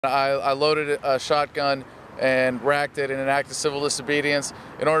I loaded a shotgun and racked it in an act of civil disobedience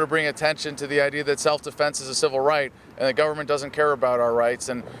in order to bring attention to the idea that self-defense is a civil right and the government doesn't care about our rights.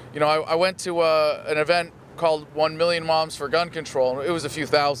 And, you know, I went to an event called 1 Million Moms for Gun Control. It was a few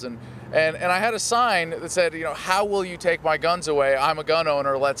thousand. And I had a sign that said, you know, how will you take my guns away? I'm a gun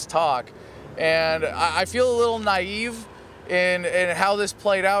owner, let's talk. And I feel a little naive in how this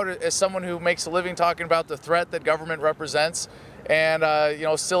played out as someone who makes a living talking about the threat that government represents. And, you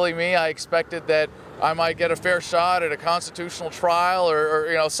know, silly me, I expected that I might get a fair shot at a constitutional trial or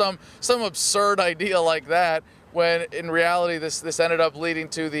you know, some absurd idea like that, when in reality this ended up leading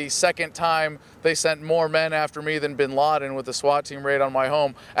to the second time they sent more men after me than bin Laden with the SWAT team raid on my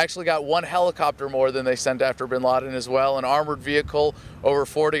home. Actually got one helicopter more than they sent after bin Laden as well, an armored vehicle, over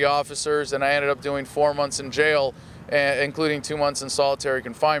 40 officers, and I ended up doing 4 months in jail, including 2 months in solitary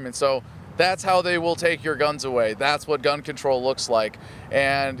confinement. So that's how they will take your guns away. That's what gun control looks like.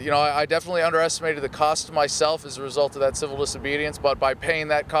 And, you know, I definitely underestimated the cost to myself as a result of that civil disobedience, but by paying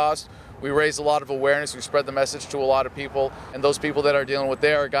that cost, we raised a lot of awareness, we spread the message to a lot of people, and those people that are dealing with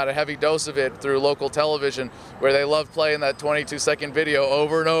there got a heavy dose of it through local television, where they loved playing that 22-second video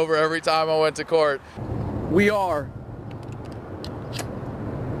over and over every time I went to court. We are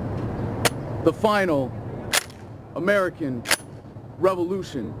the final American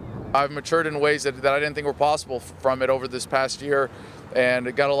revolution. I've matured in ways that I didn't think were possible from it over this past year, and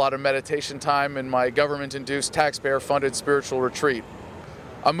it got a lot of meditation time in my government-induced, taxpayer-funded spiritual retreat.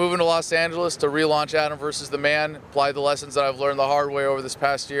 I'm moving to Los Angeles to relaunch Adam versus the Man, apply the lessons that I've learned the hard way over this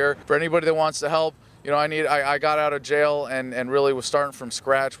past year. For anybody that wants to help, you know, I got out of jail and really was starting from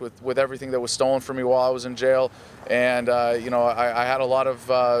scratch with everything that was stolen from me while I was in jail. And, you know, I had a lot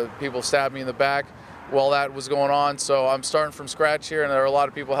of people stab me in the back while that was going on. So I'm starting from scratch here, and there are a lot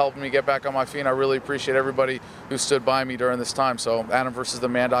of people helping me get back on my feet. And I really appreciate everybody who stood by me during this time. So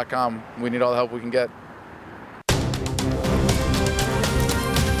AdamVersusTheMan.com. We need all the help we can get.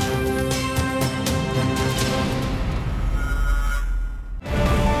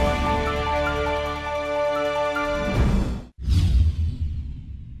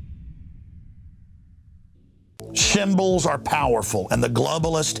 Symbols are powerful, and the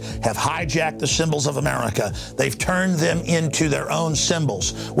globalists have hijacked the symbols of America. They've turned them into their own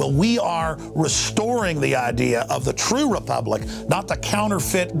symbols. Well, we are restoring the idea of the true republic, not the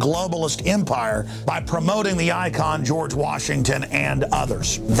counterfeit globalist empire, by promoting the icon George Washington and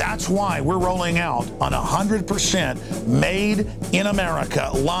others. That's why we're rolling out an 100% made in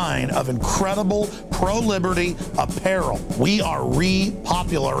America line of incredible pro-liberty apparel. We are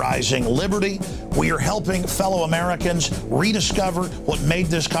repopularizing liberty. We are helping fellow Americans rediscover what made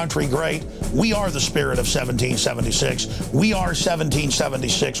this country great. We are the spirit of 1776. We are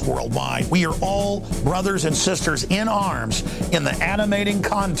 1776 worldwide. We are all brothers and sisters in arms in the animating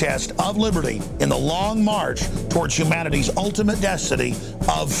contest of liberty in the long march towards humanity's ultimate destiny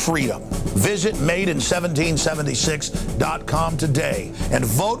of freedom. Visit madein1776.com today and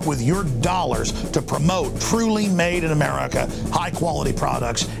vote with your dollars to promote truly made in America, high-quality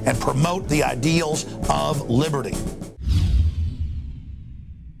products, and promote the ideals of liberty.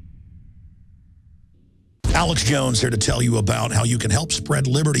 Alex Jones here to tell you about how you can help spread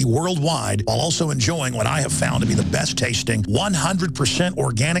liberty worldwide while also enjoying what I have found to be the best tasting 100%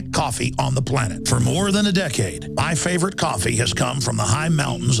 organic coffee on the planet. For more than a decade, my favorite coffee has come from the high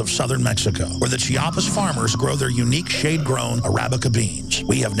mountains of southern Mexico, where the Chiapas farmers grow their unique shade-grown Arabica beans.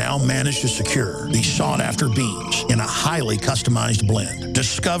 We have now managed to secure these sought-after beans in a highly customized blend.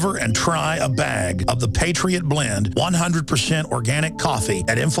 Discover and try a bag of the Patriot Blend 100% organic coffee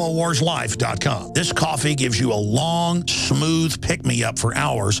at InfoWarsLife.com. This coffee gives you a long, smooth pick-me-up for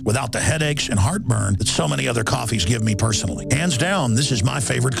hours without the headaches and heartburn that so many other coffees give me personally. Hands down, this is my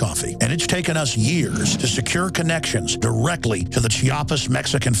favorite coffee, and it's taken us years to secure connections directly to the Chiapas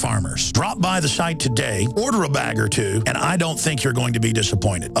Mexican farmers. Drop by the site today, order a bag or two, and I don't think you're going to be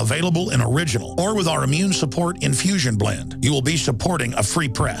disappointed. Available in original or with our immune support infusion blend. You will be supporting a free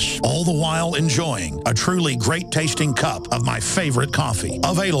press, all the while enjoying a truly great-tasting cup of my favorite coffee.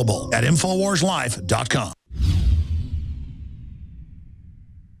 Available at InfoWarsLife.com.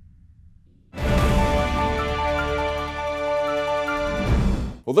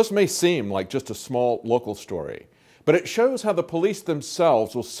 Well, this may seem like just a small local story, but it shows how the police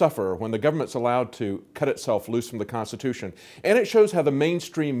themselves will suffer when the government's allowed to cut itself loose from the Constitution. And it shows how the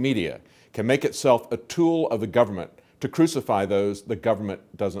mainstream media can make itself a tool of the government to crucify those the government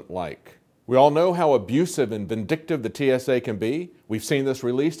doesn't like. We all know how abusive and vindictive the TSA can be. We've seen this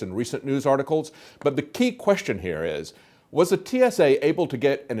released in recent news articles. But the key question here is, was the TSA able to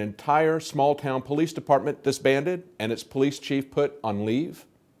get an entire small-town police department disbanded and its police chief put on leave?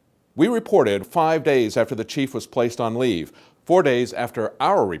 We reported 5 days after the chief was placed on leave. 4 days after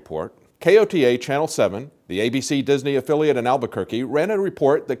our report, KOTA Channel 7, the ABC Disney affiliate in Albuquerque, ran a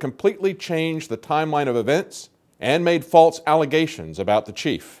report that completely changed the timeline of events and made false allegations about the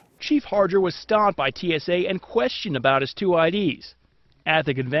chief. Chief Harger was stopped by TSA and questioned about his 2 IDs. At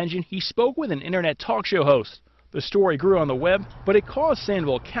the convention, he spoke with an internet talk show host. The story grew on the web, but it caused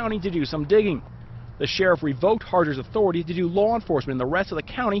Sandoval County to do some digging. The sheriff revoked Harger's authority to do law enforcement in the rest of the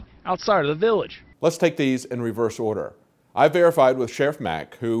county outside of the village. Let's take these in reverse order. I verified with Sheriff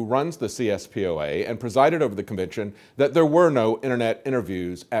Mack, who runs the CSPOA and presided over the convention, that there were no internet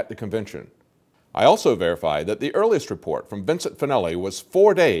interviews at the convention. I also verified that the earliest report from Vincent Finelli was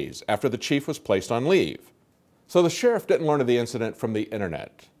 4 days after the chief was placed on leave. So the sheriff didn't learn of the incident from the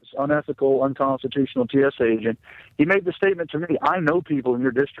internet. Unethical, unconstitutional TSA agent. He made the statement to me, I know people in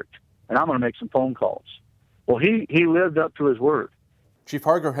your district, and I'm going to make some phone calls. Well, he lived up to his word. Chief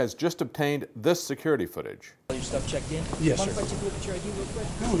Harger has just obtained this security footage. All your stuff checked in? Yes, Mind sir. if I take a look at your ID real quick?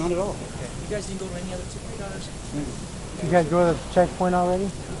 No, not at all. Okay. You guys didn't go to any other ticket counters? You guys go to the checkpoint already?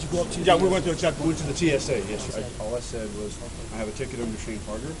 Did you go up to Yeah, we went to a checkpoint. We went to the TSA, yes, sir. All I said was, I have a ticket under Shane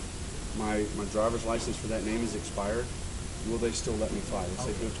Harger. My driver's license for that name is expired. Will they still let me fly?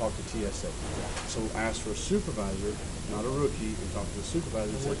 They said, go talk to TSA. So I asked for a supervisor, not a rookie, and talked to the supervisor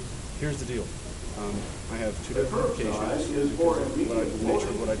and said, here's the deal. I have 2 different applications because of the nature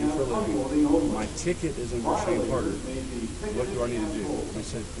of what I do for a living. My ticket is under Shane Harger. What do I need to do? And I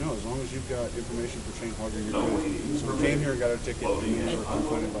said, no, as long as you've got information for Shane Harger, you're good. So we came here and got our ticket, and we were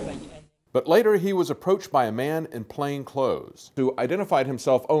confined by that. But later he was approached by a man in plain clothes who identified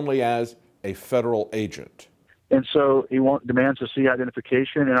himself only as a federal agent. And so he demands to see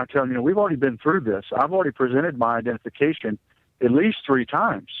identification, and I tell him, we've already been through this. I've already presented my identification at least 3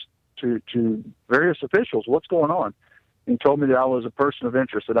 times to various officials. What's going on? And he told me that I was a person of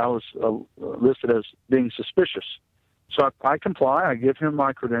interest, that I was listed as being suspicious. So I comply. I give him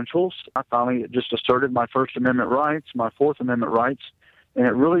my credentials. I finally just asserted my First Amendment rights, my Fourth Amendment rights, and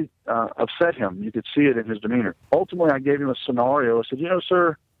it really upset him. You could see it in his demeanor. Ultimately, I gave him a scenario. I said,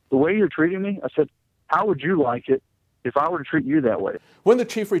 sir, the way you're treating me, I said, how would you like it if I were to treat you that way? When the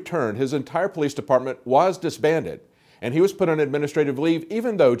chief returned, his entire police department was disbanded, and he was put on administrative leave,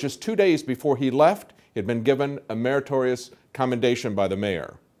 even though just 2 days before he left, he had been given a meritorious commendation by the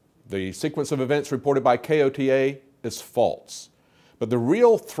mayor. The sequence of events reported by KOTA is false. But the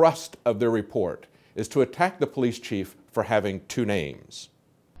real thrust of their report is to attack the police chief for having 2 names.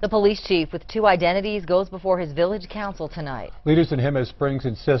 The police chief with 2 identities goes before his village council tonight. Leaders in Jemez Springs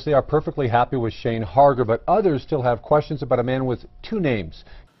insist they are perfectly happy with Shane Harger, but others still have questions about a man with 2 names.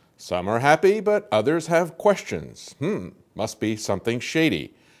 Some are happy, but others have questions. Must be something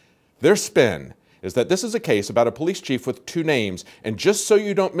shady. Their spin is that this is a case about a police chief with 2 names, and just so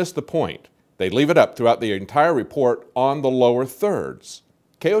you don't miss the point, they leave it up throughout the entire report on the lower thirds.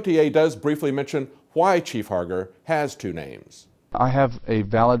 KOTA does briefly mention why Chief Harger has 2 names. I have a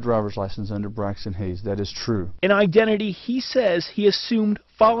valid driver's license under Braxton Hayes. That is true. An identity he says he assumed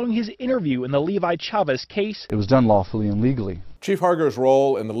following his interview in the Levi Chavez case. It was done lawfully and legally. Chief Harger's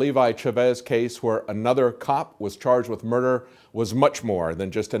role in the Levi Chavez case, where another cop was charged with murder, was much more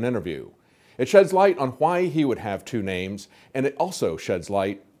than just an interview. It sheds light on why he would have 2 names, and it also sheds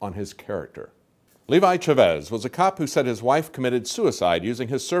light on his character. Levi Chavez was a cop who said his wife committed suicide using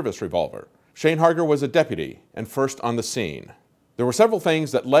his service revolver. Shane Harger was a deputy and first on the scene. There were several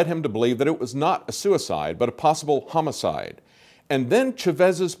things that led him to believe that it was not a suicide, but a possible homicide. And then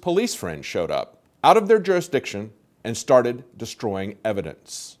Chavez's police friends showed up, out of their jurisdiction, and started destroying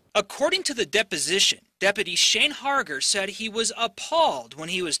evidence. According to the deposition, Deputy Shane Harger said he was appalled when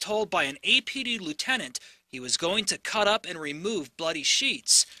he was told by an APD lieutenant he was going to cut up and remove bloody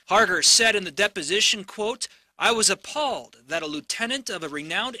sheets. Harger said in the deposition, quote, I was appalled that a lieutenant of a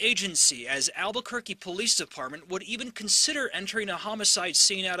renowned agency as Albuquerque Police Department would even consider entering a homicide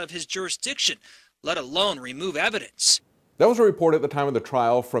scene out of his jurisdiction, let alone remove evidence. That was a report at the time of the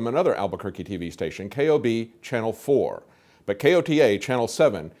trial from another Albuquerque TV station, KOB Channel 4. But KOTA Channel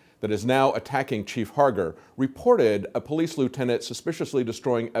 7, that is now attacking Chief Harger, reported a police lieutenant suspiciously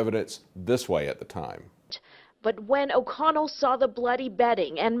destroying evidence this way at the time. But when O'Connell saw the bloody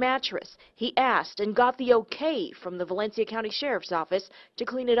bedding and mattress, he asked and got the okay from the Valencia County Sheriff's Office to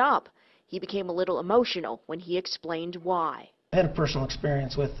clean it up. He became a little emotional when he explained why. I had a personal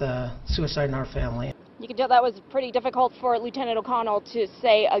experience with suicide in our family. You can tell that was pretty difficult for Lieutenant O'Connell to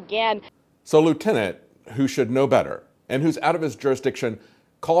say again. So Lieutenant, who should know better and who's out of his jurisdiction,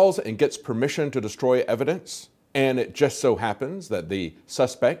 calls and gets permission to destroy evidence, and it just so happens that the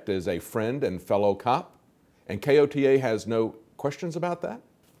suspect is a friend and fellow cop, and KOTA has no questions about that?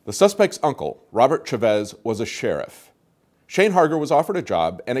 The suspect's uncle, Robert Chavez, was a sheriff. Shane Harger was offered a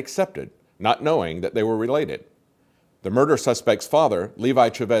job and accepted, not knowing that they were related. The murder suspect's father, Levi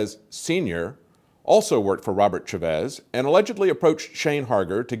Chavez Sr., also worked for Robert Chavez and allegedly approached Shane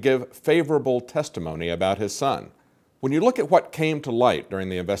Harger to give favorable testimony about his son. When you look at what came to light during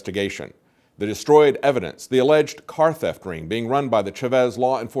the investigation, the destroyed evidence, the alleged car theft ring being run by the Chavez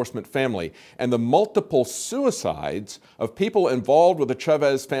law enforcement family, and the multiple suicides of people involved with the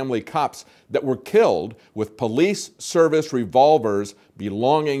Chavez family cops that were killed with police service revolvers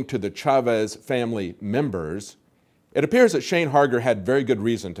belonging to the Chavez family members, it appears that Shane Harger had very good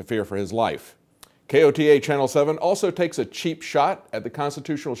reason to fear for his life. KOTA Channel 7 also takes a cheap shot at the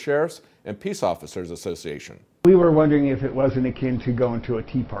Constitutional Sheriffs and Peace Officers Association. We were wondering if it wasn't akin to going to a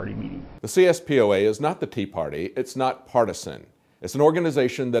Tea Party meeting. The CSPOA is not the Tea Party. It's not partisan. It's an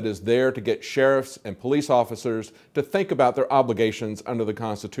organization that is there to get sheriffs and police officers to think about their obligations under the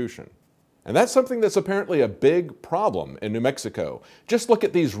Constitution. And that's something that's apparently a big problem in New Mexico. Just look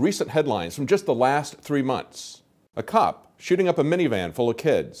at these recent headlines from just the last 3 months. A cop shooting up a minivan full of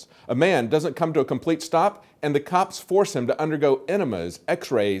kids. A man doesn't come to a complete stop, and the cops force him to undergo enemas,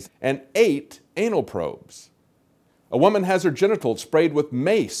 x-rays, and 8 anal probes. A woman has her genitals sprayed with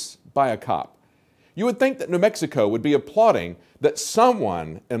mace by a cop. You would think that New Mexico would be applauding that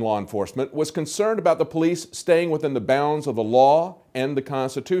someone in law enforcement was concerned about the police staying within the bounds of the law and the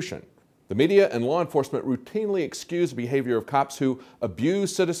Constitution. The media and law enforcement routinely excuse the behavior of cops who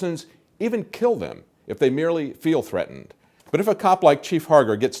abuse citizens, even kill them, if they merely feel threatened. But if a cop like Chief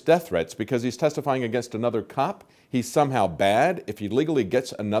Harger gets death threats because he's testifying against another cop, he's somehow bad if he legally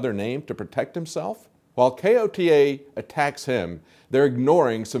gets another name to protect himself? While KOTA attacks him, they're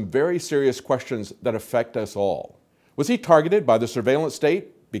ignoring some very serious questions that affect us all. Was he targeted by the surveillance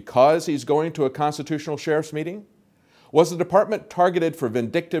state because he's going to a constitutional sheriff's meeting? Was the department targeted for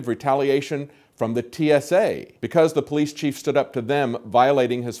vindictive retaliation from the TSA because the police chief stood up to them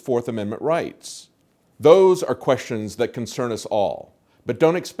violating his Fourth Amendment rights? Those are questions that concern us all, but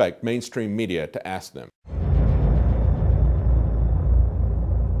don't expect mainstream media to ask them.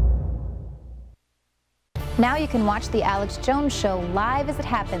 Now you can watch The Alex Jones Show live as it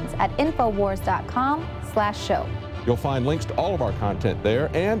happens at INFOWARS.com/show. You'll find links to all of our content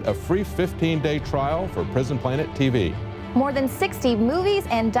there and a free 15-day trial for Prison Planet TV. More than 60 movies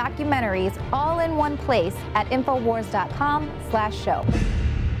and documentaries all in one place at INFOWARS.com/show.